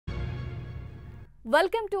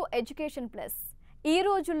Welcome to education plus. ఈ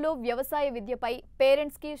రోజుల్లో వ్యవసాయ విద్యపై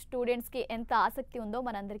పేరెంట్స్ కి స్టూడెంట్స్ కి ఎంత ఆసక్తి ఉందో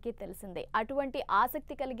మనందరికీ తెలిసిందే. అటువంటి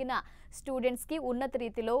ఆసక్తి కలిగిన స్టూడెంట్స్ కి ఉన్నత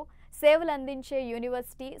రీతిలో సేవలు అందించే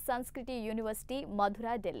యూనివర్సిటీ సంస్కృతి యూనివర్సిటీ మధుర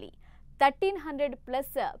ఢిల్లీ. 1300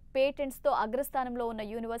 ప్లస్ పేటెంట్స్ తో అగ్రస్థానంలో ఉన్న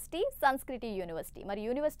యూనివర్సిటీ సంస్కృతి యూనివర్సిటీ. మరి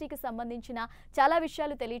యూనివర్సిటీకి సంబంధించిన చాలా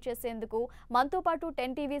విషయాలు తెలియజేసేందుకు మనతో పాటు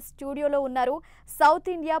 10 టీవీ స్టూడియోలో ఉన్నారు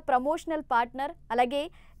సౌత్ ఇండియా ప్రమోషనల్ పార్ట్నర్ అలాగే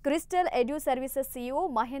crystal edu services CEO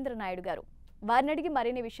Mahindra Naidu గారు. వారిని అడిగి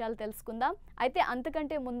మరిన్ని విషయాలు తెలుసుకుందాం. అయితే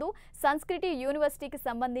అంతకంటే ముందు సంస్కృతి యూనివర్సిటీకి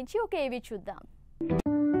సంబంధించి ఒక ఏవి చూద్దాం.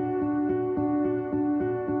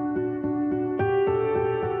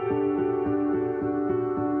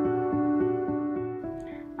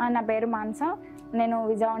 నా పేరు మానస. నేను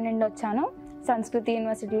విజయవాడ నుండి వచ్చాను. సంస్కృతి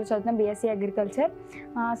యూనివర్సిటీలో చదువుతున్న B.Sc Agriculture.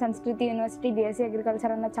 సంస్కృతి యూనివర్సిటీ B.Sc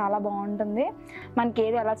Agriculture అన్న చాలా బాగుంటుంది. మనకి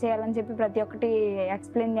ఏది ఎలా చేయాలని చెప్పి ప్రతి ఒక్కటి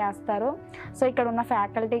ఎక్స్ప్లెయిన్ చేస్తారు. సో ఇక్కడ ఉన్న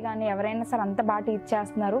ఫ్యాకల్టీ కానీ ఎవరైనా సరే అంత బాగా టీచ్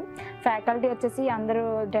చేస్తున్నారు. ఫ్యాకల్టీ వచ్చేసి అందరూ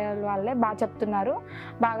వాళ్ళే బాగా చెప్తున్నారు,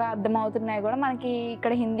 బాగా అర్థమవుతున్నాయి కూడా. మనకి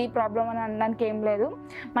ఇక్కడ హిందీ ప్రాబ్లం అని అనడానికి ఏం లేదు.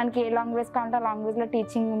 మనకి ఏ లాంగ్వేజ్ కావాలంటే ఆ లాంగ్వేజ్లో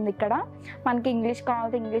టీచింగ్ ఉంది ఇక్కడ. మనకి ఇంగ్లీష్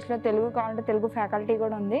కావాలంటే ఇంగ్లీష్లో, తెలుగు కావాలంటే తెలుగు ఫ్యాకల్టీ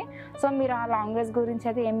కూడా ఉంది. సో మీరు ఆ లాంగ్వేజ్ గురించి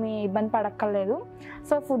అయితే ఏమీ ఇబ్బంది పడక్కర్లేదు.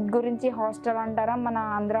 సో ఫుడ్ గురించి హాస్టల్ అంటారా, మన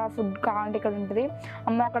ఆంధ్ర ఫుడ్ కావాలంటే ఇక్కడ ఉంటుంది.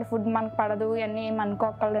 అమ్మో అక్కడ ఫుడ్ మనకు పడదు ఇవన్నీ ఏమి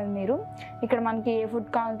అనుకోక్కర్లేదు మీరు. ఇక్కడ మనకి ఏ ఫుడ్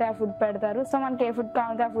కావాలంటే ఆ ఫుడ్ పెడతారు. సో మనకి ఏ ఫుడ్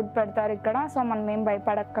కావాలంటే ఆ ఫుడ్ పెడతారు ఇక్కడ. సో మనం ఏం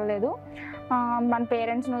భయపడక్కర్లేదు. మన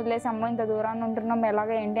పేరెంట్స్ని వదిలేసి అమ్మో ఇంత దూరాన్ని ఉంటున్నాం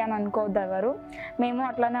ఎలాగ ఏంటి అని అనుకోవద్దు ఎవరు. మేము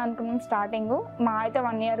అట్లానే అనుకున్నాం స్టార్టింగ్. మా అయితే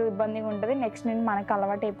 1 year ఇబ్బందిగా ఉంటుంది. నెక్స్ట్ నుండి మనకి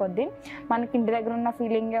అలవాటు అయిపోద్ది. మనకి ఇంటి దగ్గర ఉన్న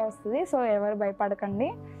ఫీలింగే వస్తుంది. సో ఎవరు భయపడకండి.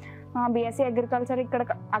 B.Sc Agriculture ఇక్కడ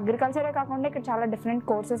అగ్రికల్చరే కాకుండా ఇక్కడ చాలా డిఫరెంట్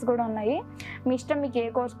కోర్సెస్ కూడా ఉన్నాయి. మీ ఇష్టం, మీకు ఏ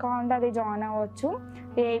కోర్స్ కావాలంటే అది జాయిన్ అవ్వచ్చు.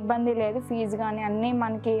 ఏ ఇబ్బంది లేదు. ఫీజు కానీ అన్నీ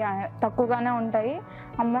మనకి తక్కువగానే ఉంటాయి.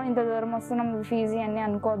 అమ్మో ఇంత దూరం వస్తున్నాం ఫీజు అన్నీ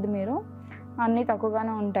అనుకోవద్దు మీరు, అన్నీ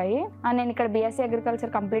తక్కువగానే ఉంటాయి. నేను ఇక్కడ B.Sc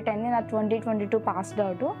Agriculture కంప్లీట్ అయింది. నా 2022 పాస్డ్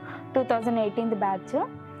అవుట్, 2018 బ్యాచ్.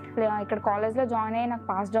 ఇక్కడ కాలేజ్లో జాయిన్ అయ్యి నాకు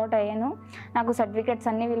పాస్డ్ అవుట్ అయ్యాను. నాకు సర్టిఫికేట్స్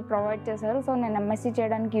అన్నీ వీళ్ళు ప్రొవైడ్ చేశారు. సో నేను M.Sc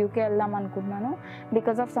చేయడానికి UK వెళ్దాం అనుకుంటున్నాను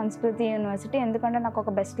బికాస్ ఆఫ్ సంస్కృతి యూనివర్సిటీ. ఎందుకంటే నాకు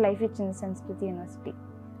ఒక బెస్ట్ లైఫ్ ఇచ్చింది సంస్కృతి యూనివర్సిటీ.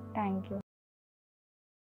 Thank you.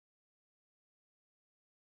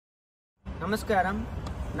 నమస్కారం,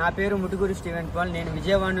 నా పేరు ముటుకూరి స్టీవెన్ పాల్. నేను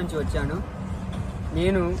విజయవాడ నుంచి వచ్చాను.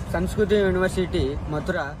 నేను సంస్కృతి యూనివర్సిటీ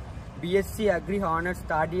మధుర B.Sc agri honours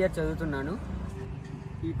 3rd year చదువుతున్నాను.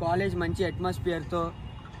 ఈ కాలేజ్ మంచి అట్మాస్ఫియర్తో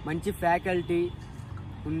మంచి ఫ్యాకల్టీ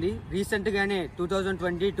ఉంది. రీసెంట్గానే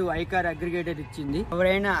 2022 ICAR అగ్రిగేటెడ్ ఇచ్చింది.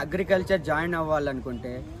 ఎవరైనా అగ్రికల్చర్ జాయిన్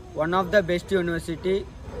అవ్వాలనుకుంటే one of the best university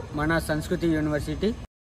మన సంస్కృతి యూనివర్సిటీ.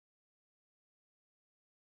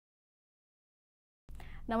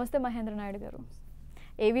 నమస్తే మహేంద్ర నాయుడు గారు.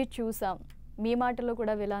 ఏవి చూసాం, మీ మాటల్లో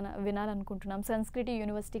కూడా వినాలనుకుంటున్నాం. సంస్కృతి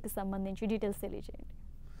యూనివర్సిటీకి సంబంధించి డీటెయిల్స్ తెలియజేయండి.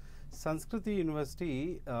 సంస్కృతి యూనివర్సిటీ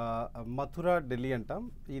మథుర ఢిల్లీ అంటాం.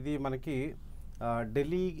 ఇది మనకి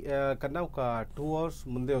ఢిల్లీ కన్నా ఒక 2 hours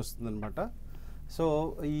ముందే వస్తుందన్నమాట. సో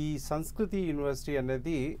ఈ సంస్కృతి యూనివర్సిటీ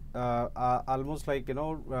అనేది almost like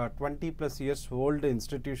 20+ years old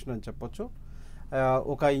institution అని చెప్పొచ్చు.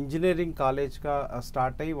 ఒక ఇంజనీరింగ్ కాలేజ్గా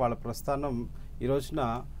స్టార్ట్ అయ్యి వాళ్ళ ప్రస్థానం ఈ రోజున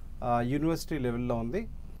యూనివర్సిటీ లెవెల్లో ఉంది.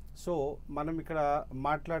 సో మనం ఇక్కడ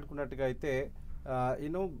మాట్లాడుకున్నట్టుగా అయితే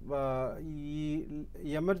ఈ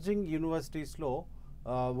ఎమర్జింగ్ యూనివర్సిటీస్లో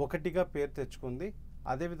ఒకటిగా పేరు తెచ్చుకుంది.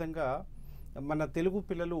 అదేవిధంగా మన తెలుగు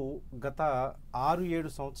పిల్లలు గత 6-7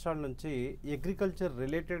 సంవత్సరాల నుంచి అగ్రికల్చర్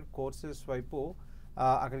రిలేటెడ్ కోర్సెస్ వైపు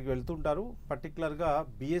అక్కడికి వెళ్తుంటారు. పర్టికులర్గా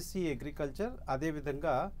B.Sc Agriculture,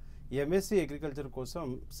 అదేవిధంగా M.Sc Agriculture కోసం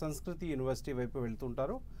సంస్కృతి యూనివర్సిటీ వైపు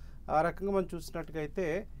వెళ్తుంటారు. ఆ రకంగా మనం చూసినట్టుగా అయితే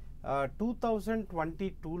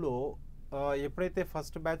 2022లో ఎప్పుడైతే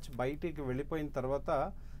ఫస్ట్ బ్యాచ్ బయటికి వెళ్ళిపోయిన తర్వాత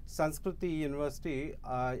సంస్కృతి యూనివర్సిటీ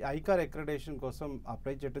ICAR అక్రెడిటేషన్ కోసం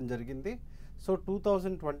అప్లై చేయడం జరిగింది. సో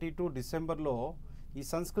 2022 డిసెంబర్లో ఈ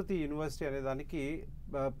సంస్కృతి యూనివర్సిటీ అనే దానికి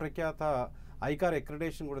ప్రఖ్యాత ICAR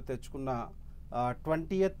అక్రెడిటేషన్ కూడా తెచ్చుకున్న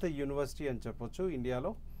 20th యూనివర్సిటీ అని చెప్పొచ్చు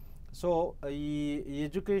ఇండియాలో. సో ఈ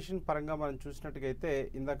ఎడ్యుకేషన్ పరంగా మనం చూసినట్టుగా అయితే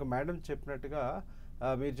ఇందాక మేడం చెప్పినట్టుగా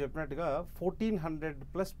మీరు చెప్పినట్టుగా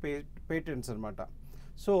 1400+ పేటెంట్స్ అనమాట.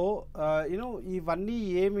 సో ఇవన్నీ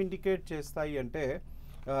ఏం ఇండికేట్ చేస్తాయి అంటే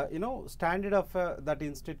స్టాండర్డ్ ఆఫ్ దట్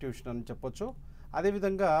ఇన్స్టిట్యూషన్ అని చెప్పొచ్చు.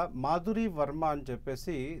 అదేవిధంగా మాధురి వర్మ అని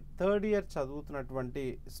చెప్పేసి 3rd year చదువుతున్నటువంటి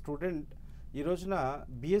స్టూడెంట్ ఈ రోజున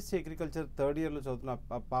B.Sc Agriculture 3rd yearలో చదువుతున్న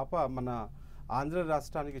పాప, మన ఆంధ్ర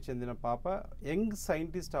రాష్ట్రానికి చెందిన పాప, యంగ్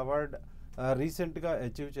సైంటిస్ట్ అవార్డ్ రీసెంట్గా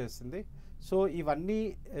అచీవ్ చేసింది. సో ఇవన్నీ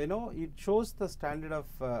it shows the standard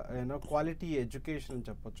of quality education అని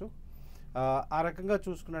చెప్పొచ్చు. ఆ రకంగా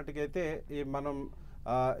చూసుకున్నట్టుగైతే మనం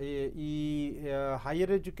ఈ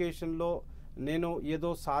హయ్యర్ ఎడ్యుకేషన్లో నేను ఏదో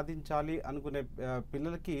సాధించాలి అనుకునే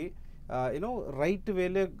పిల్లలకి రైట్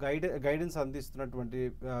వేలే గైడెన్స్ అందిస్తున్నటువంటి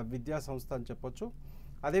విద్యా సంస్థ అని చెప్పొచ్చు.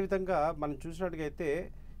 అదేవిధంగా మనం చూసినట్టుగైతే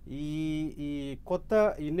ఈ కొత్త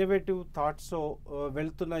ఇన్నోవేటివ్ థాట్స్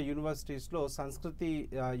వెళ్తున్న యూనివర్సిటీస్లో సంస్కృతి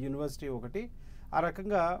యూనివర్సిటీ ఒకటి. ఆ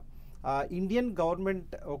రకంగా ఇండియన్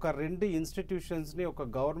గవర్నమెంట్ ఒక 2 ఇన్స్టిట్యూషన్స్ని, ఒక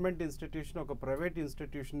గవర్నమెంట్ ఇన్స్టిట్యూషన్, ఒక ప్రైవేట్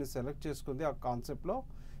ఇన్స్టిట్యూషన్ని సెలెక్ట్ చేసుకుంది ఆ కాన్సెప్ట్లో.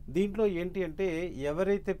 దీంట్లో ఏంటి అంటే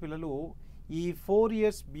ఎవరైతే పిల్లలు ఈ 4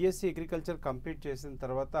 ఇయర్స్ బీఎస్సీ అగ్రికల్చర్ కంప్లీట్ చేసిన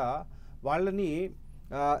తర్వాత వాళ్ళని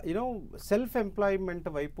సెల్ఫ్ ఎంప్లాయ్మెంట్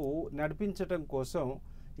వైపు నడిపించడం కోసం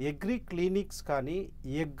అగ్రి క్లినిక్స్ కానీ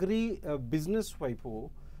అగ్రి బిజినెస్ వైపు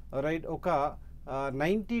రైట్ ఒక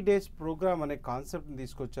 90 days ప్రోగ్రామ్ అనే కాన్సెప్ట్ని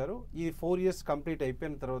తీసుకొచ్చారు. ఈ 4 ఇయర్స్ కంప్లీట్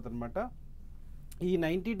అయిపోయిన తర్వాత అనమాట. ఈ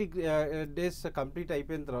 90 days కంప్లీట్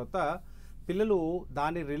అయిపోయిన తర్వాత పిల్లలు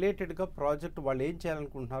దాని రిలేటెడ్గా ప్రాజెక్ట్ వాళ్ళు ఏం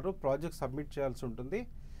చేయాలనుకుంటున్నారో ప్రాజెక్ట్ సబ్మిట్ చేయాల్సి ఉంటుంది.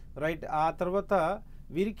 రైట్, ఆ తర్వాత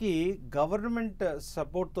వీరికి గవర్నమెంట్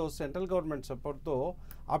సపోర్ట్తో, సెంట్రల్ గవర్నమెంట్ సపోర్ట్తో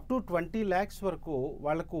అప్ టు 20 lakhs వరకు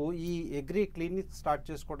వాళ్ళకు ఈ అగ్రి క్లినిక్ స్టార్ట్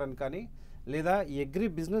చేసుకోవడానికి కానీ లేదా అగ్రి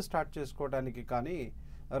బిజినెస్ స్టార్ట్ చేసుకోవడానికి కానీ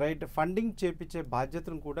రైట్ ఫండింగ్ చేపించే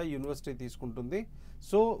బాధ్యతను కూడా యూనివర్సిటీ తీసుకుంటుంది.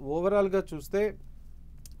 సో ఓవరాల్గా చూస్తే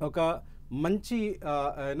ఒక మంచి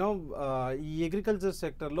ఈ అగ్రికల్చర్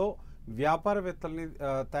సెక్టర్లో వ్యాపారవేత్తల్ని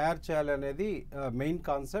తయారు చేయాలనేది మెయిన్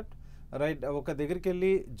కాన్సెప్ట్. రైట్, ఒక దగ్గరికి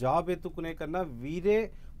వెళ్ళి జాబ్ ఎత్తుకునే కన్నా వీరే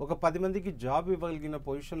ఒక 10 మందికి జాబ్ ఇవ్వగలిగిన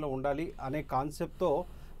పొజిషన్లో ఉండాలి అనే కాన్సెప్ట్తో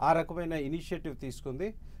ఆ రకమైన ఇనిషియేటివ్ తీసుకుంది.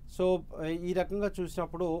 సో ఈ రకంగా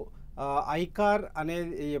చూసినప్పుడు ఐకార్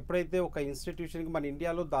అనేది ఎప్పుడైతే ఒక ఇన్స్టిట్యూషన్కి మన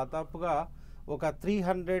ఇండియాలో దాదాపుగా ఒక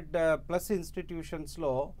 300+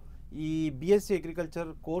 ఇన్స్టిట్యూషన్స్లో ఈ బీఎస్సీ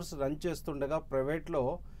అగ్రికల్చర్ కోర్స్ రన్ చేస్తుండగా ప్రైవేట్లో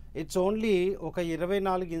ఇట్స్ ఓన్లీ ఒక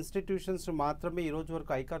 24 ఇన్స్టిట్యూషన్స్ మాత్రమే ఈరోజు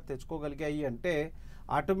వరకు ఐకార్ తెచ్చుకోగలిగాయి అంటే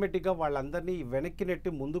ఆటోమేటిక్గా వాళ్ళందరినీ వెనక్కి నెట్టి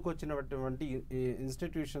ముందుకు వచ్చినటువంటి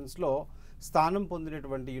ఇన్స్టిట్యూషన్స్లో స్థానం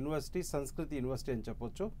పొందినటువంటి యూనివర్సిటీ సంస్కృతి యూనివర్సిటీ అని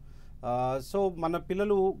చెప్పొచ్చు. సో మన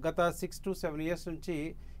పిల్లలు గత 6 to 7 years నుంచి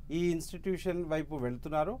ఈ ఇన్స్టిట్యూషన్ వైపు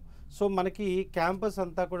వెళ్తున్నారు. సో మనకి క్యాంపస్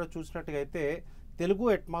అంతా కూడా చూసినట్టుగా అయితే తెలుగు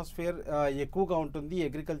అట్మాస్ఫియర్ ఎక్కువగా ఉంటుంది.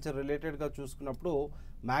 అగ్రికల్చర్ రిలేటెడ్గా చూసుకున్నప్పుడు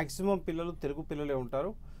మ్యాక్సిమం పిల్లలు తెలుగు పిల్లలే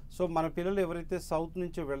ఉంటారు. సో మన పిల్లలు ఎవరైతే సౌత్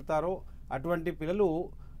నుంచి వెళ్తారో అటువంటి పిల్లలు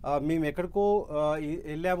మేము ఎక్కడికో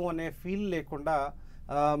వెళ్ళాము అనే ఫీల్ లేకుండా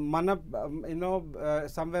మన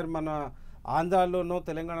సమ్వేర్ మన ఆంధ్రాలోనో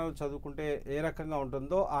తెలంగాణలో చదువుకుంటే ఏ రకంగా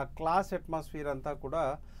ఉంటుందో ఆ క్లాస్ అట్మాస్ఫియర్ అంతా కూడా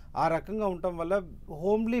ఆ రకంగా ఉండటం వల్ల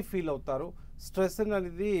హోమ్లీ ఫీల్ అవుతారు. స్ట్రెస్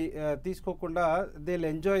అనేది తీసుకోకుండా దే విల్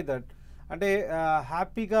ఎంజాయ్ దట్. అంటే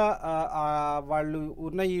హ్యాపీగా వాళ్ళు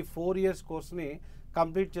ఉన్న ఈ 4 years కోర్స్ని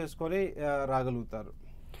కంప్లీట్ చేసుకొని రాగలుగుతారు.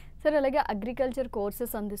 సార్, అలాగే అగ్రికల్చర్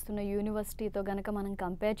కోర్సెస్ అందిస్తున్న యూనివర్సిటీతో కనుక మనం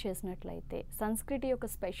కంపేర్ చేసినట్లయితే సంస్కృతి యొక్క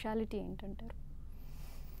స్పెషాలిటీ ఏంటంటారు?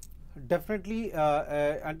 డెఫినెట్లీ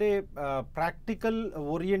అంటే ప్రాక్టికల్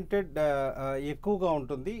ఓరియంటెడ్ ఎక్కువగా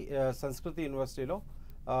ఉంటుంది సంస్కృతి యూనివర్సిటీలో.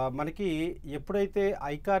 మనకి ఎప్పుడైతే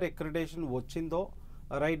ఐకార్ అక్రిడేషన్ వచ్చిందో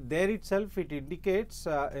right there it self it indicates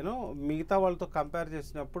మిగతా వాళ్ళతో కంపేర్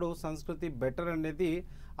చేసినప్పుడు సంస్కృతి బెటర్ అనేది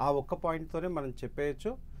ఆ ఒక్క పాయింట్తోనే మనం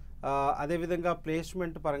చెప్పేయచ్చు. అదేవిధంగా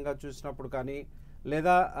ప్లేస్మెంట్ పరంగా చూసినప్పుడు కానీ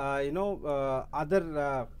లేదా అదర్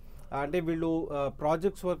అంటే వీళ్ళు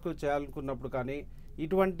ప్రాజెక్ట్స్ వర్క్ చేయాలనుకున్నప్పుడు కానీ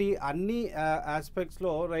ఇటువంటి అన్ని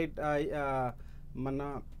ఆస్పెక్ట్స్లో రైట్ మన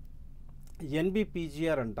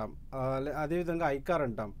ఎన్బిపిజిఆర్ అంటాం, అదేవిధంగా ఐకార్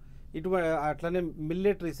అంటాం, అట్లనే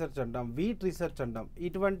మిల్లెట్ రీసెర్చ్ అంటాం, వీట్ రీసెర్చ్ అంటాం.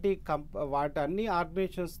 ఇటువంటి వాటి అన్ని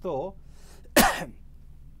ఆర్గనైజేషన్స్తో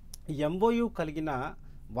ఎంఓయు కలిగిన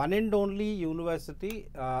వన్ అండ్ ఓన్లీ యూనివర్సిటీ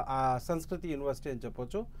సంస్కృతి యూనివర్సిటీ అని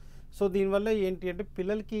చెప్పొచ్చు. సో దీనివల్ల ఏంటి అంటే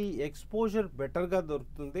పిల్లలకి ఎక్స్పోజర్ బెటర్గా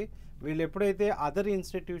దొరుకుతుంది. వీళ్ళు ఎప్పుడైతే అదర్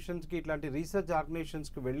ఇన్స్టిట్యూషన్స్కి ఇట్లాంటి రీసెర్చ్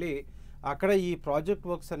ఆర్గనైజేషన్స్కి వెళ్ళి అక్కడ ఈ ప్రాజెక్ట్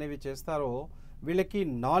వర్క్స్ అనేవి చేస్తారో వీళ్ళకి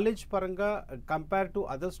నాలెడ్జ్ పరంగా కంపేర్ టు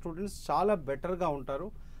అదర్ స్టూడెంట్స్ చాలా బెటర్గా ఉంటారు.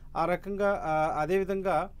 ఆ రకంగా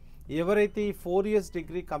అదేవిధంగా ఎవరైతే ఈ 4 years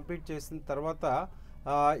డిగ్రీ కంప్లీట్ చేసిన తర్వాత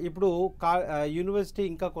ఇప్పుడు యూనివర్సిటీ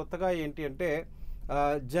ఇంకా కొత్తగా ఏంటి అంటే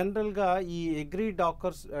జనరల్గా ఈ అగ్రి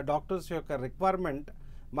డాక్టర్స్ యొక్క రిక్వైర్మెంట్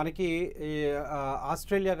మనకి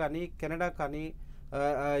ఆస్ట్రేలియా కానీ కెనడా కానీ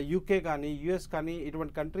యూకే కానీ యుఎస్ కానీ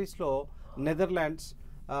ఇటువంటి కంట్రీస్లో Netherlands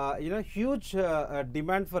huge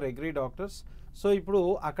demand for agri doctors. So ఇప్పుడు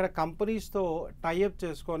అక్కడ కంపెనీస్తో టైఅప్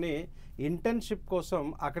చేసుకొని ఇంటర్న్షిప్ కోసం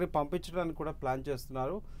అక్కడికి పంపించడానికి కూడా ప్లాన్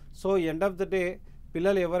చేస్తున్నారు. So end of the day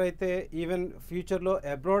పిల్లలు ఎవరైతే ఈవెన్ ఫ్యూచర్లో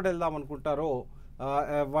అబ్రాడ్ వెళ్దాం అనుకుంటారో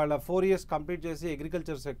వాళ్ళ 4 years కంప్లీట్ చేసి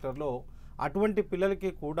అగ్రికల్చర్ సెక్టర్లో అటువంటి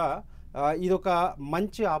పిల్లలకి కూడా ఇదొక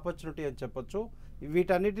మంచి ఆపర్చునిటీ అని చెప్పొచ్చు.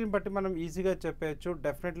 వీటన్నిటిని బట్టి మనం ఈజీగా చెప్పేయచ్చు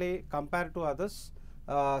డెఫినెట్లీ కంపేర్ టు అదర్స్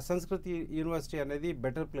సంస్కృతి యూనివర్సిటీ అనేది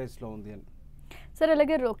బెటర్ ప్లేస్లో ఉంది అని. సార్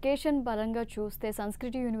అలాగే లొకేషన్ పరంగా చూస్తే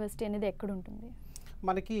సంస్కృతి యూనివర్సిటీ అనేది ఎక్కడ ఉంటుంది?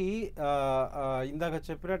 మనకి ఇందాక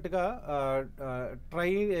చెప్పినట్టుగా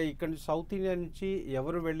ట్రైన్ ఇక్కడ నుంచి సౌత్ ఇండియా నుంచి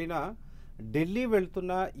ఎవరు వెళ్ళినా ఢిల్లీ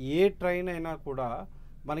వెళ్తున్న ఏ ట్రైన్ అయినా కూడా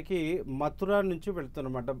మనకి మథురా నుంచి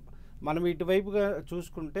వెళ్తున్నమాట. మనం ఇటువైపుగా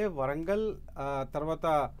చూసుకుంటే వరంగల్, తర్వాత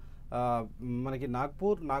మనకి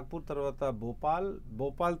నాగ్పూర్ తర్వాత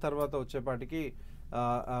భోపాల్ తర్వాత వచ్చేపాటికి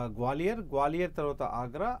గ్వాలియర్ తర్వాత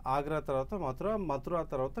ఆగ్రా తర్వాత మథురా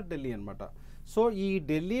తర్వాత ఢిల్లీ అనమాట. సో ఈ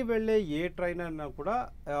ఢిల్లీ వెళ్ళే ఏ ట్రైన్ అయినా కూడా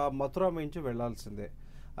మథురా నుంచి వెళ్ళాల్సిందే.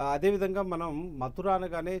 అదేవిధంగా మనం మథురా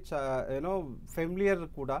అనగానే ఫెమిలియర్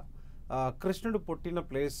కూడా కృష్ణుడు పుట్టిన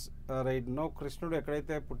ప్లేస్, రైట్ కృష్ణుడు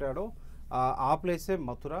ఎక్కడైతే పుట్టాడో ఆ ప్లేసే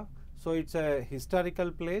Mathura. So it's a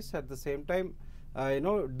historical place, at the same time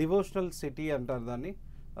devotional city అంటారు దాన్ని.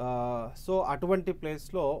 సో అటువంటి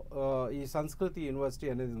ప్లేస్లో ఈ సంస్కృతి యూనివర్సిటీ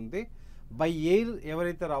అనేది ఉంది. బై ఎయిర్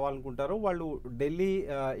ఎవరైతే రావాలనుకుంటారో వాళ్ళు ఢిల్లీ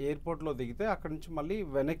ఎయిర్పోర్ట్లో దిగితే అక్కడి నుంచి మళ్ళీ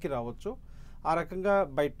వెనక్కి రావచ్చు. ఆ రకంగా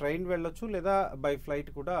బై ట్రైన్ వెళ్ళొచ్చు, లేదా బై ఫ్లైట్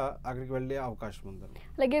కూడా అక్కడికి వెళ్ళే అవకాశం ఉందండి.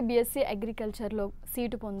 అలాగే బిఎస్సి అగ్రికల్చర్లో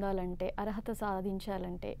సీటు పొందాలంటే, అర్హత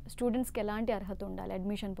సాధించాలంటే స్టూడెంట్స్కి ఎలాంటి అర్హత ఉండాలి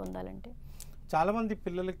అడ్మిషన్ పొందాలంటే? చాలామంది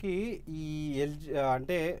పిల్లలకి ఈ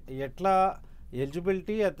అంటే ఎట్లా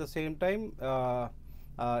eligibility, at the same time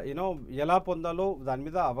ఎలా పొందాలో దాని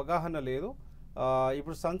మీద అవగాహన లేదు.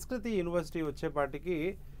 ఇప్పుడు సంస్కృతి యూనివర్సిటీ వచ్చేపాటికి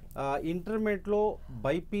ఇంటర్మీడియట్లో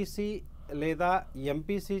బైపీసీ లేదా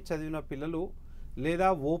ఎంపీసీ చదివిన పిల్లలు లేదా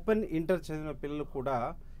ఓపెన్ ఇంటర్ చదివిన పిల్లలు కూడా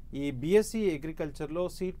ఈ బిఎస్సి అగ్రికల్చర్లో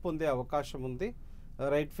సీట్ పొందే అవకాశం ఉంది.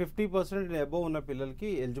 రైట్ 50% అబోవ్ ఉన్న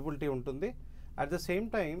పిల్లలకి ఎలిజిబిలిటీ ఉంటుంది. అట్ ద సేమ్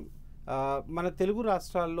టైం మన తెలుగు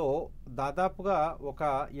రాష్ట్రాల్లో దాదాపుగా ఒక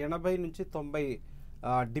 80 నుంచి 90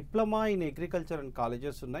 diploma in agriculture and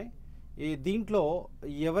colleges ఉన్నాయి. దీంట్లో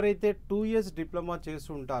ఎవరైతే 2 years డిప్లొమా చేసి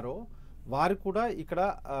ఉంటారో వారు కూడా ఇక్కడ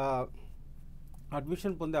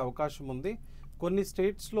అడ్మిషన్ పొందే అవకాశం ఉంది. కొన్ని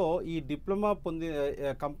స్టేట్స్లో ఈ డిప్లొమా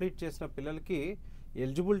కంప్లీట్ చేసిన పిల్లలకి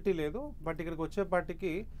ఎలిజిబిలిటీ లేదు, బట్ ఇక్కడికి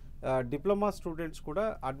వచ్చేపాటికి డిప్లొమా స్టూడెంట్స్ కూడా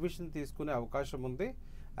అడ్మిషన్ తీసుకునే అవకాశం ఉంది.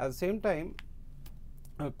 అట్ ద సేమ్ టైం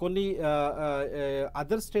కొన్ని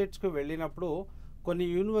అదర్ స్టేట్స్కి వెళ్ళినప్పుడు కొన్ని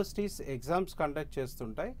యూనివర్సిటీస్ ఎగ్జామ్స్ కండక్ట్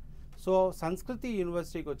చేస్తుంటాయి. సో సంస్కృతి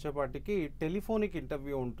యూనివర్సిటీకి వచ్చేపాటికి టెలిఫోనిక్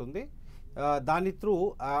ఇంటర్వ్యూ ఉంటుంది. దాని త్రూ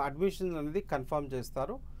అడ్మిషన్ అనేది కన్ఫర్మ్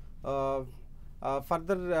చేస్తారు.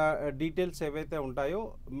 ఫర్దర్ డీటెయిల్స్ ఏవైతే ఉంటాయో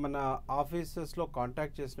మన ఆఫీసెస్లో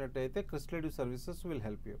కాంటాక్ట్ చేసినట్టయితే Edu Services will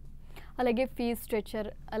help you. అలాగే ఫీజ్ స్ట్రక్చర్,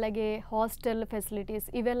 అలాగే హాస్టల్ ఫెసిలిటీస్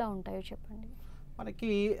ఇవి ఎలా ఉంటాయో చెప్పండి.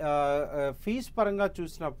 మనకి ఫీజ్ పరంగా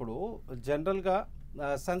చూసినప్పుడు జనరల్గా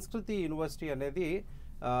సంస్కృతి యూనివర్సిటీ అనేది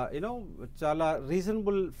చాలా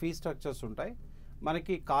రీజనబుల్ ఫీ స్ట్రక్చర్స్ ఉంటాయి.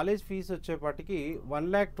 మనకి కాలేజ్ ఫీజు వచ్చేపాటికి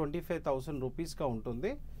 1,25,000 రూపీస్గా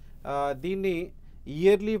ఉంటుంది. దీన్ని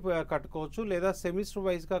ఇయర్లీ కట్టుకోవచ్చు, లేదా సెమిస్టర్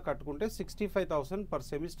వైజ్గా కట్టుకుంటే 65,000 పర్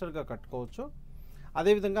సెమిస్టర్గా కట్టుకోవచ్చు.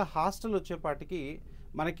 అదేవిధంగా హాస్టల్ వచ్చేపాటికి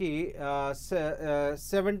మనకి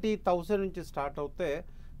 70,000 నుంచి స్టార్ట్ అవుతే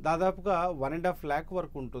దాదాపుగా 1.5 lakh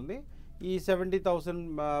వరకు ఉంటుంది. ఈ 70,000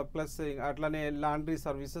 ప్లస్ అట్లానే లాండ్రీ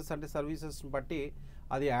సర్వీసెస్ అంటే సర్వీసెస్ని బట్టి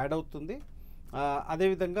అది యాడ్ అవుతుంది.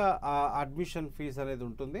 అదేవిధంగా అడ్మిషన్ ఫీజు అనేది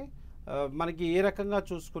ఉంటుంది. మనకి ఏ రకంగా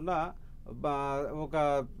చూసుకున్నా ఒక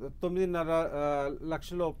 9.5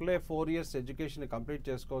 లక్షల లోపలే 4 years ఎడ్యుకేషన్ కంప్లీట్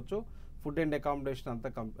చేసుకోవచ్చు, ఫుడ్ అండ్ అకామిడేషన్ అంతా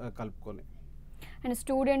కలుపుకొని. అండ్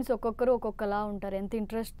స్టూడెంట్స్ ఒక్కొక్కరు ఒక్కొక్కలా ఉంటారు. ఎంత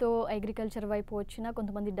ఇంట్రెస్ట్తో అగ్రికల్చర్ వైపు వచ్చినా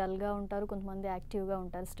కొంతమంది డల్గా ఉంటారు, కొంతమంది యాక్టివ్గా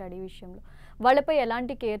ఉంటారు స్టడీ విషయంలో. వాళ్ళపై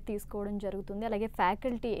ఎలాంటి కేర్ తీసుకోవడం జరుగుతుంది? అలాగే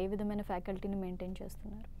ఫ్యాకల్టీ ఏ విధమైన ఫ్యాకల్టీని మెయింటైన్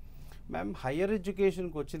చేస్తున్నారు? మ్యామ్, హయ్యర్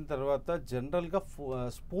ఎడ్యుకేషన్కి వచ్చిన తర్వాత జనరల్గా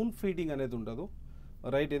స్పూన్ ఫీడింగ్ అనేది ఉండదు,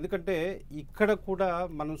 రైట్? ఎందుకంటే ఇక్కడ కూడా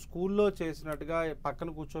మనం స్కూల్లో చేసినట్టుగా పక్కన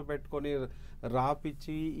కూర్చోబెట్టుకొని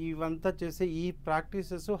రాపిచ్చి ఇవంతా చేసే ఈ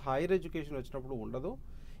ప్రాక్టీసెస్ హైయర్ ఎడ్యుకేషన్ వచ్చినప్పుడు ఉండదు.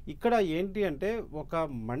 ఇక్కడ ఏంటి అంటే ఒక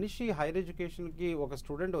మనిషి హైయర్ ఎడ్యుకేషన్కి ఒక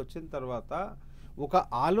స్టూడెంట్ వచ్చిన తర్వాత ఒక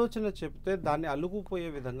ఆలోచన చెప్తే దాన్ని అల్లుకుపోయే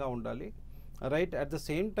విధంగా ఉండాలి, right? At the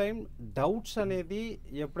same time doubts అనేది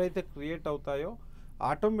ఎప్పుడైతే క్రియేట్ అవుతాయో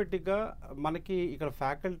ఆటోమేటిక్గా మనకి ఇక్కడ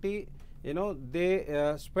faculty they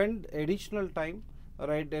spend additional time,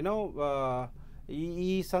 right?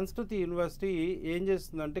 ఈ సంస్కృతి యూనివర్సిటీ ఏం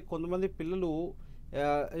చేస్తుందంటే కొంతమంది పిల్లలు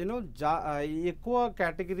ఎక్కువ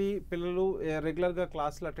కేటగిరీ పిల్లలు రెగ్యులర్గా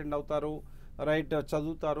క్లాసులు అటెండ్ అవుతారు, రైట్?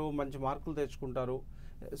 చదువుతారు, మంచి మార్కులు తెచ్చుకుంటారు.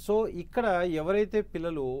 సో ఇక్కడ ఎవరైతే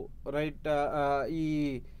పిల్లలు రైట్ ఈ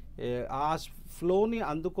ఆ ఫ్లోని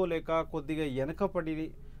అందుకోలేక కొద్దిగా వెనకపడి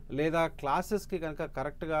లేదా క్లాసెస్కి కనుక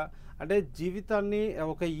కరెక్ట్గా అంటే జీవితాన్ని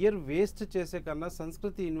ఒక ఇయర్ వేస్ట్ చేసే కన్నా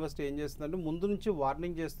సంస్కృతి యూనివర్సిటీ ఏం చేస్తుందంటే ముందు నుంచి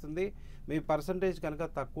వార్నింగ్ చేస్తుంది, మీ పర్సంటేజ్ కనుక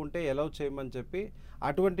తక్కువ ఉంటే అలౌ చేయమని చెప్పి.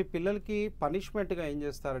 అటువంటి పిల్లలకి పనిష్మెంట్గా ఏం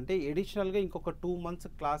చేస్తారంటే ఎడిషనల్గా ఇంకొక 2 months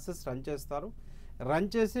క్లాసెస్ రన్ చేస్తారు. రన్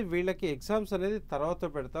చేసి వీళ్ళకి ఎగ్జామ్స్ అనేది తర్వాత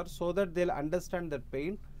పెడతారు, so that they understand that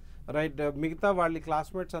pain, right. మిగతా వాళ్ళ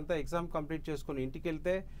క్లాస్మేట్స్ అంతా ఎగ్జామ్ కంప్లీట్ చేసుకొని ఇంటికి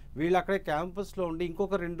వెళ్తే వీళ్ళు అక్కడే క్యాంపస్లో ఉండి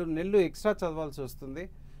ఇంకొక 2 నెలలు ఎక్స్ట్రా చదవాల్సి వస్తుంది.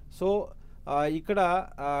 సో ఇక్కడ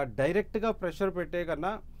డైరెక్ట్గా ప్రెషర్ పెట్టే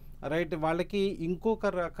కన్నా రైట్ వాళ్ళకి ఇంకొక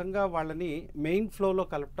రకంగా వాళ్ళని మెయిన్ ఫ్లోలో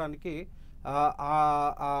కలపడానికి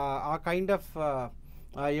ఆ కైండ్ ఆఫ్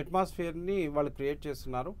అట్మాస్ఫియర్ని వాళ్ళు క్రియేట్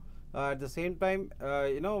చేస్తున్నారు. అట్ ద సేమ్ టైం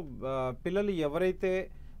పిల్లలు ఎవరైతే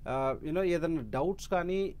ఏదైనా డౌట్స్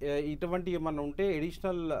కానీ ఇటువంటి ఏమన్నా ఉంటే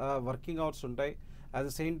ఎడిషనల్ వర్కింగ్ అవర్స్ ఉంటాయి. At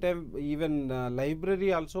the same time even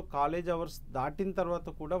library also college hours దాటిన తర్వాత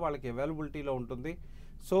కూడా వాళ్ళకి అవైలబిలిటీలో ఉంటుంది.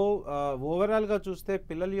 సో ఓవరాల్గా చూస్తే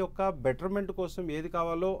పిల్లల యొక్క బెటర్మెంట్ కోసం ఏది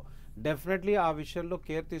కావాలో డెఫినెట్లీ ఆ విషయంలో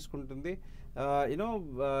కేర్ తీసుకుంటుంది.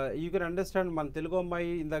 యూ కెన్ అండర్స్టాండ్ మన తెలుగు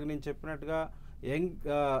అమ్మాయి ఇందాక నేను చెప్పినట్టుగా యంగ్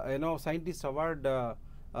సైంటిస్ట్ అవార్డ్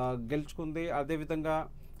గెలుచుకుంది. అదేవిధంగా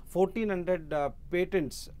 1400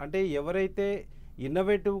 పేటెంట్స్, అంటే ఎవరైతే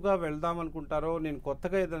ఇన్నోవేటివ్గా వెళ్దామనుకుంటారో, నేను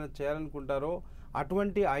కొత్తగా ఏదైనా చేయాలనుకుంటారో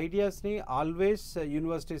అటువంటి ఐడియాస్ని ఆల్వేస్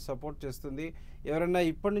యూనివర్సిటీ సపోర్ట్ చేస్తుంది. ఎవరైనా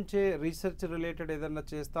ఇప్పటి నుంచే రీసెర్చ్ రిలేటెడ్ ఏదైనా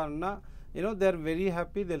చేస్తానన్నా they are very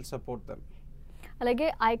happy, they will support them. అలాగే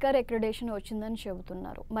ఐకార్ అక్రిడేషన్ వచ్చిందని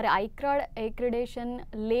చెబుతున్నారు. మరి ఐకార్ అక్రిడేషన్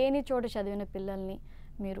లేని చోట చదివిన పిల్లల్ని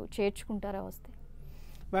మీరు చేర్చుకుంటారా వస్తే?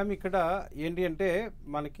 మ్యామ్ ఇక్కడ ఏంటి అంటే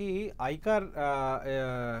మనకి ఐకార్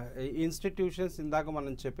ఇన్స్టిట్యూషన్స్ ఇందాక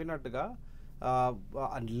మనం చెప్పినట్టుగా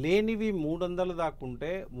లేనివి 300 దాకా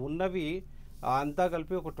ఉంటే ఉన్నవి అంతా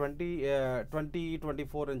కలిపి ఒక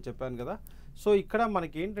 24 అని చెప్పాను కదా. సో ఇక్కడ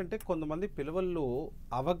మనకి ఏంటంటే కొంతమంది పిల్లలు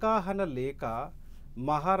అవగాహన లేక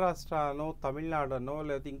మహారాష్ట్ర అనో తమిళనాడు అనో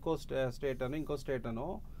లేకపోతే ఇంకో స్టేట్ అనో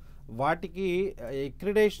వాటికి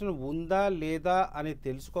అక్రిడేషన్ ఉందా లేదా అని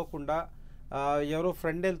తెలుసుకోకుండా ఎవరో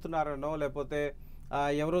ఫ్రెండ్ వెళ్తున్నారనో లేకపోతే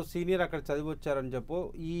ఎవరో సీనియర్ అక్కడ చదివి వచ్చారని చెప్పు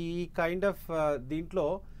ఈ కైండ్ ఆఫ్ దీంట్లో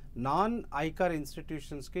నాన్ ఐకార్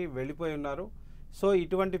ఇన్స్టిట్యూషన్స్కి వెళ్ళిపోయి ఉన్నారు. సో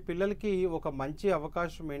ఇటువంటి పిల్లలకి ఒక మంచి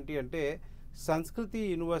అవకాశం ఏంటి అంటే సంస్కృతి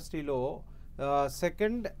యూనివర్సిటీలో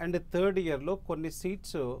 2nd and 3rd ఇయర్లో కొన్ని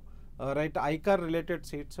seats right ICAR related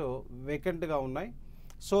seats వేకెంట్గా ఉన్నాయి.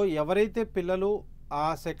 సో ఎవరైతే పిల్లలు ఆ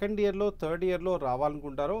 2nd ఇయర్లో 3rd ఇయర్లో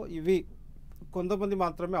రావాలనుకుంటారో ఇవి కొంతమంది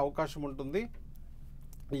మాత్రమే అవకాశం ఉంటుంది.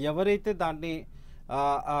 ఎవరైతే దాన్ని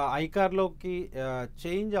ఐకార్లోకి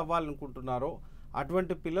చేంజ్ అవ్వాలనుకుంటున్నారో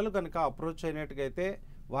అటువంటి పిల్లలు కనుక అప్రోచ్ అయినట్టుగైతే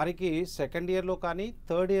వారికి 2nd ఇయర్లో కానీ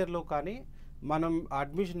 3rd ఇయర్లో కానీ మనం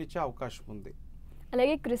అడ్మిషన్ ఇచ్చే అవకాశం ఉంది.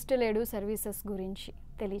 అలాగే క్రిస్టల్ ఎడు సర్వీసెస్ గురించి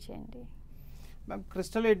తెలియచేయండి మ్యామ్.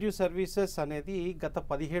 క్రిస్టల్ ఎడ్యూ సర్వీసెస్ అనేది గత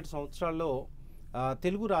 17 సంవత్సరాల్లో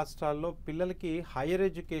తెలుగు రాష్ట్రాల్లో పిల్లలకి హైయర్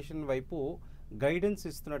ఎడ్యుకేషన్ వైపు గైడెన్స్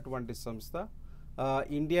ఇస్తున్నటువంటి సంస్థ.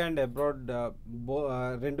 ఇండియా అండ్ అబ్రాడ్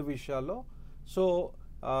 2 విషయాల్లో. సో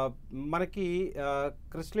మనకి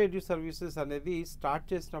క్రిస్టల్ ఎడ్యూ సర్వీసెస్ అనేది స్టార్ట్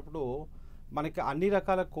చేసినప్పుడు మనకి అన్ని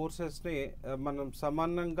రకాల కోర్సెస్ని మనం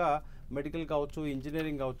సమానంగా మెడికల్ కావచ్చు,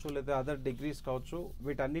 ఇంజనీరింగ్ కావచ్చు, లేదా అదర్ డిగ్రీస్ కావచ్చు,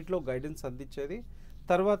 వీటన్నిటిలో గైడెన్స్ అందించేది.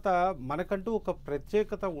 తర్వాత మనకంటూ ఒక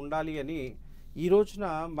ప్రత్యేకత ఉండాలి అని ఈ రోజున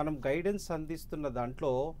మనం గైడెన్స్ అందిస్తున్న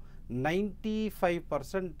దాంట్లో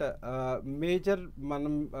 95% మేజర్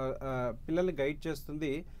మనం పిల్లల్ని గైడ్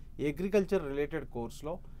చేస్తుంది అగ్రికల్చర్ రిలేటెడ్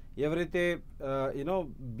కోర్స్లో. ఎవరైతే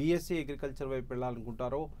B.Sc అగ్రికల్చర్ వైపు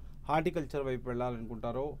వెళ్ళాలనుకుంటారో, హార్టికల్చర్ వైపు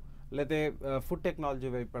వెళ్ళాలనుకుంటారో, లేకపోతే ఫుడ్ టెక్నాలజీ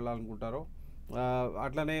వైపు వెళ్ళాలనుకుంటారో,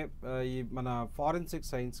 అట్లనే ఈ మన ఫారెన్సిక్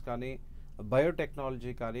సైన్స్ కానీ,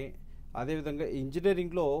 బయోటెక్నాలజీ కానీ, అదేవిధంగా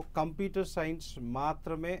ఇంజనీరింగ్లో కంప్యూటర్ సైన్స్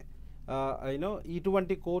మాత్రమే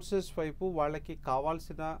ఇటువంటి కోర్సెస్ వైపు వాళ్ళకి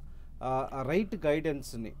కావాల్సిన రైట్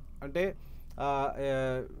గైడెన్స్ని, అంటే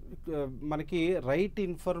మనకి రైట్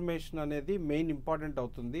ఇన్ఫర్మేషన్ అనేది మెయిన్ ఇంపార్టెంట్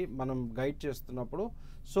అవుతుంది మనం గైడ్ చేస్తున్నప్పుడు.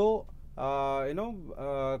 సో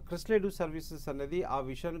క్రిస్టల్ ఎడ్యూ సర్వీసెస్ అనేది ఆ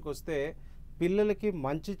విషయానికి వస్తే పిల్లలకి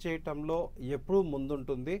మంచి చేయటంలో ఎప్పుడూ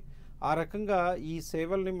ముందుంటుంది. ఆ రకంగా ఈ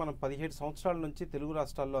సేవల్ని మనం 17 సంవత్సరాల నుంచి తెలుగు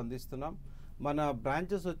రాష్ట్రాల్లో అందిస్తున్నాం. మన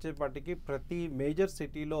బ్రాంచెస్ వచ్చేపాటికి ప్రతి మేజర్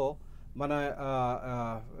సిటీలో మన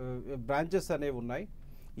బ్రాంచెస్ అనేవి ఉన్నాయి.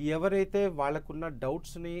 ఎవరైతే వాళ్ళకున్న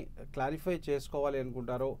డౌట్స్ని క్లారిఫై చేసుకోవాలి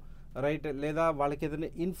అనుకుంటారో రైట్, లేదా వాళ్ళకి ఏదైనా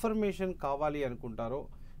ఇన్ఫర్మేషన్ కావాలి అనుకుంటారో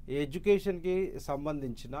ఎడ్యుకేషన్కి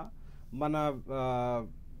సంబంధించిన మన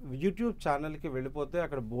యూట్యూబ్ ఛానల్కి వెళ్ళిపోతే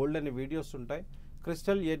అక్కడ బోల్డ్ అనే వీడియోస్ ఉంటాయి.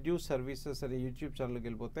 క్రిస్టల్ ఎడ్యూ సర్వీసెస్ అనే యూట్యూబ్ ఛానల్కి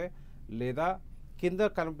వెళ్ళిపోతే, లేదా కింద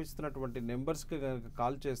కనిపిస్తున్నటువంటి నెంబర్స్కి కనుక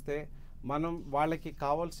కాల్ చేస్తే మనం వాళ్ళకి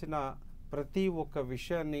కావాల్సిన ప్రతి ఒక్క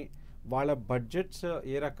విషయాన్ని వాళ్ళ బడ్జెట్స్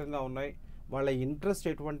ఏ రకంగా ఉన్నాయి, వాళ్ళ ఇంట్రెస్ట్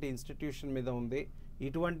ఎటువంటి ఇన్స్టిట్యూషన్ మీద ఉంది,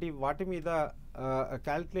 ఇటువంటి వాటి మీద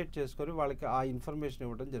క్యాల్కులేట్ చేసుకొని వాళ్ళకి ఆ ఇన్ఫర్మేషన్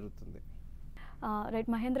ఇవ్వడం జరుగుతుంది. రైట్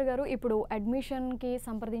మహేంద్ర గారు, ఇప్పుడు అడ్మిషన్కి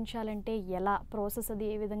సంప్రదించాలంటే ఎలా ప్రాసెస్ అది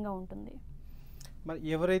ఏ విధంగా ఉంటుంది? మరి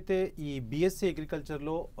ఎవరైతే ఈ బీఎస్సీ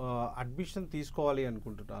అగ్రికల్చర్లో అడ్మిషన్ తీసుకోవాలి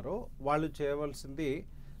అనుకుంటున్నారో వాళ్ళు చేయవలసింది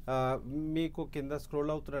మీకు కింద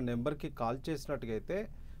స్క్రోల్ అవుతున్న నెంబర్కి కాల్ చేసినట్టుగైతే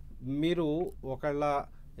మీరు ఒకళ్ళ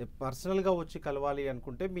పర్సనల్గా వచ్చి కలవాలి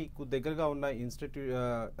అనుకుంటే మీకు దగ్గరగా ఉన్న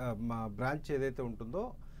మా బ్రాంచ్ ఏదైతే ఉంటుందో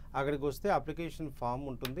అక్కడికి వస్తే అప్లికేషన్ ఫామ్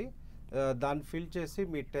ఉంటుంది. దాన్ని ఫిల్ చేసి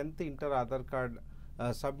మీ 10th inter Aadhaar card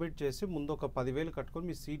submit చేసి ముందు ఒక 10,000 కట్టుకొని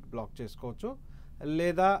మీ సీట్ బ్లాక్ చేసుకోవచ్చు.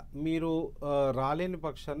 లేదా మీరు రాలేని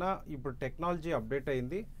పక్షాన ఇప్పుడు టెక్నాలజీ అప్డేట్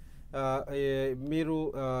అయింది, మీరు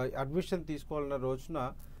అడ్మిషన్ తీసుకోవాలన్న రోజున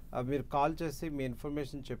మీరు కాల్ చేసి మీ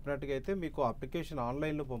ఇన్ఫర్మేషన్ చెప్పినట్టుగా అయితే మీకు అప్లికేషన్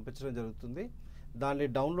ఆన్లైన్లో పంపించడం జరుగుతుంది. దాన్ని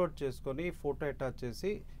డౌన్లోడ్ చేసుకొని ఫోటో అటాచ్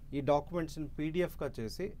చేసి ఈ డాక్యుమెంట్స్ని పీడిఎఫ్గా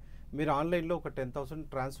చేసి మీరు ఆన్లైన్లో ఒక 10,000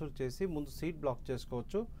 ట్రాన్స్ఫర్ చేసి ముందు సీట్ బ్లాక్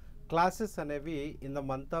చేసుకోవచ్చు. క్లాసెస్ అనేవి ఇన్ ద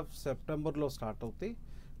మంత్ ఆఫ్ సెప్టెంబర్లో స్టార్ట్ అవుతాయి.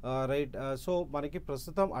 రైట్. సో మనకి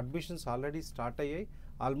ప్రస్తుతం అడ్మిషన్స్ ఆల్రెడీ స్టార్ట్ అయ్యాయి.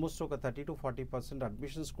 ఆల్మోస్ట్ ఒక 30 to 40%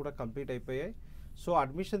 అడ్మిషన్స్ కూడా కంప్లీట్ అయిపోయాయి. సో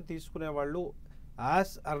అడ్మిషన్ తీసుకునే వాళ్ళు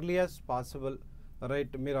as early as possible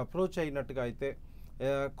right మీరు అప్రోచ్ అయినట్టుగా అయితే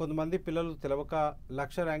కొంతమంది పిల్లలు తెలవక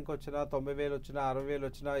 1,00,000 ర్యాంక్ వచ్చినా 90,000 వచ్చినా 60,000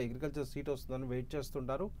 వచ్చినా అగ్రికల్చర్ సీట్ వస్తుందని వెయిట్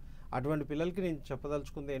చేస్తుంటారు. అటువంటి పిల్లలకి నేను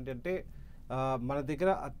చెప్పదలుచుకుంది ఏంటంటే మన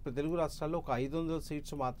దగ్గర తెలుగు రాష్ట్రాల్లో ఒక 500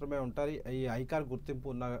 సీట్స్ మాత్రమే ఉంటాయి. ఈ ఐకార్ గుర్తింపు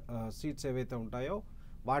ఉన్న సీట్స్ ఏవైతే ఉంటాయో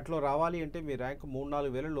వాటిలో రావాలి అంటే మీ ర్యాంక్ 3-4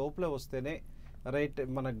 వేల లోపలే వస్తేనే రైట్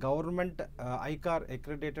మన గవర్నమెంట్ ఐకార్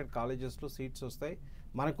అక్రెడిటెడ్ కాలేజెస్లో సీట్స్ వస్తాయి.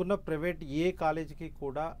 మనకున్న ప్రైవేట్ ఏ కాలేజీకి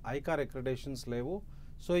కూడా ఐకార్ అక్రెడిటేషన్స్ లేవు.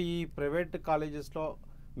 సో ఈ ప్రైవేట్ కాలేజెస్లో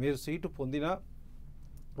మీరు సీటు పొందినా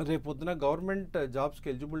రేపొద్దున గవర్నమెంట్ జాబ్స్కి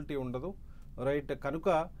ఎలిజిబిలిటీ ఉండదు. రైట్. కనుక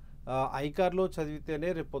ఐకార్లో చదివితేనే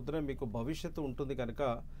రేపొద్దున మీకు భవిష్యత్తు ఉంటుంది. కనుక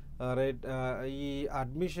రైట్ ఈ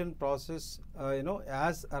admission process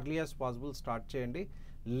as early as possible start చేయండి.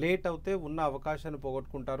 లేట్ అవుతే ఉన్న అవకాశాన్ని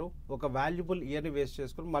పోగొట్టుకుంటారు. ఒక వాల్యుబుల్ ఇయర్ని వేస్ట్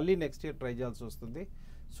చేసుకుని మళ్ళీ నెక్స్ట్ ఇయర్ ట్రై చేయాల్సి వస్తుంది.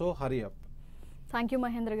 So hurry up. Thank you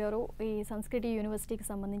Mahindra గారు. ఈ సంస్కృతి యూనివర్సిటీకి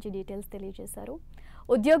సంబంధించి డీటెయిల్స్ తెలియజేశారు.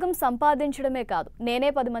 ఉద్యోగం సంపాదించడమే కాదు, నేనే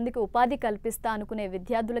 10 మందికి ఉపాధి కల్పిస్తా అనుకునే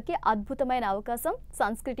విద్యార్థులకి అద్భుతమైన అవకాశం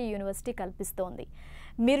సంస్కృతి యూనివర్సిటీ కల్పిస్తోంది.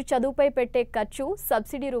 మీరు చదువుపై పెట్టే ఖర్చు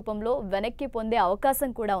సబ్సిడీ రూపంలో వెనక్కి పొందే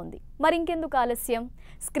అవకాశం కూడా ఉంది. మరి ఇంకెందుకు ఆలస్యం?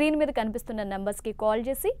 స్క్రీన్ మీద కనిపిస్తున్న నెంబర్స్కి కాల్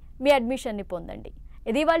చేసి మీ అడ్మిషన్ని పొందండి.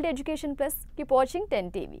 ఇది వాళ్ళ education plus. Keep watching 10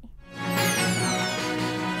 TV.